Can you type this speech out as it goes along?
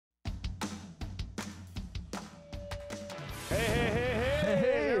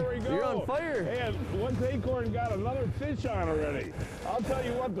Hey, there we go. You're on fire. And once Acorn got another fish on already. I'll tell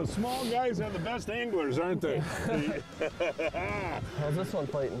you what, the small guys are the best anglers, aren't they? How's this one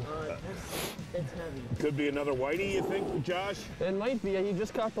fighting? It's heavy. Could be another whitey, you think, Josh? It might be. He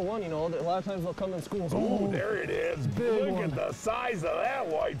just caught the one, you know. A lot of times they'll come in schools. Oh, there it is. Big Look one. at the size of that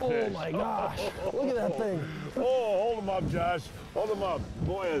whitefish. Oh my gosh. Look at that thing. Oh, hold him up, Josh. Hold him up.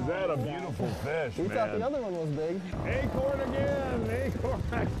 Boy, is that a beautiful fish, We man. thought the other one was big. Acorn again. Acorn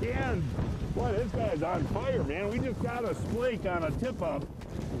again. Boy, this guy's on fire, man. We just got a splake on a tip-up.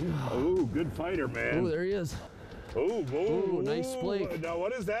 Oh, good fighter, man. Oh, there he is. Oh, nice splake. Now,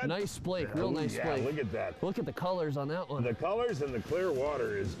 what is that? Nice splake. Real nice yeah, splake. look at that. Look at the colors on that one. The colors and the clear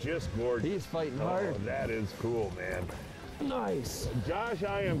water is just gorgeous. He's fighting Oh, hard. that is cool, man. Nice. Josh,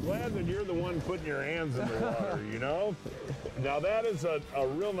 I am glad that you're the one putting your hands in the water, you know? Now, that is a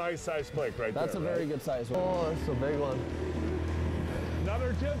real nice size splake right That's there. a very good size one. Oh, that's a big one.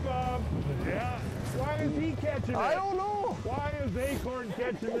 Another tip-up. Yeah. Why is he catching it? I don't know. Why is Acorn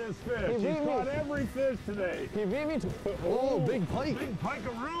catching this fish? He He's beat me. caught every fish today. He beat me to. Oh, big pike. Big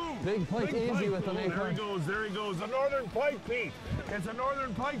pike-a-roo. Big pike, easy with an There Acorn. he goes, there he goes. A northern pike, Pete. It's a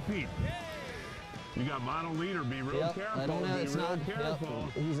northern pike, Pete. You got mono leader, be real Yep, careful. I don't have, be it's real not, careful.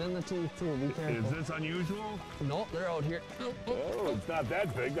 yep, he's in the teeth too, be careful. Is this unusual? Nope, they're out here. Oh, it's not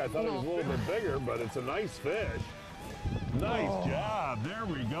that big. I thought it was a little bit bigger, but it's a nice fish. Nice job. There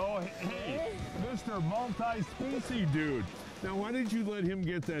we go. Hey, Mr. Multi-Species dude. Now, why did you let him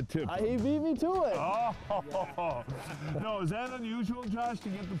get that tip? He beat me to it. Oh, no, is that unusual, Josh, to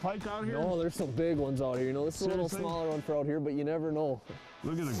get the pike out here? No, there's some big ones out here. You know, this is a little Seriously? smaller one for out here, but you never know.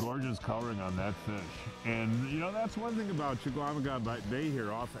 Look at the gorgeous coloring on that fish. And, you know, that's one thing about Chequamegon Bay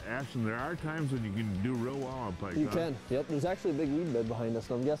here off of Ashland. There are times when you can do real well on pike. You can. Yep, there's actually a big weed bed behind us,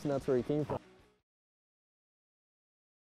 and I'm guessing that's where he came from.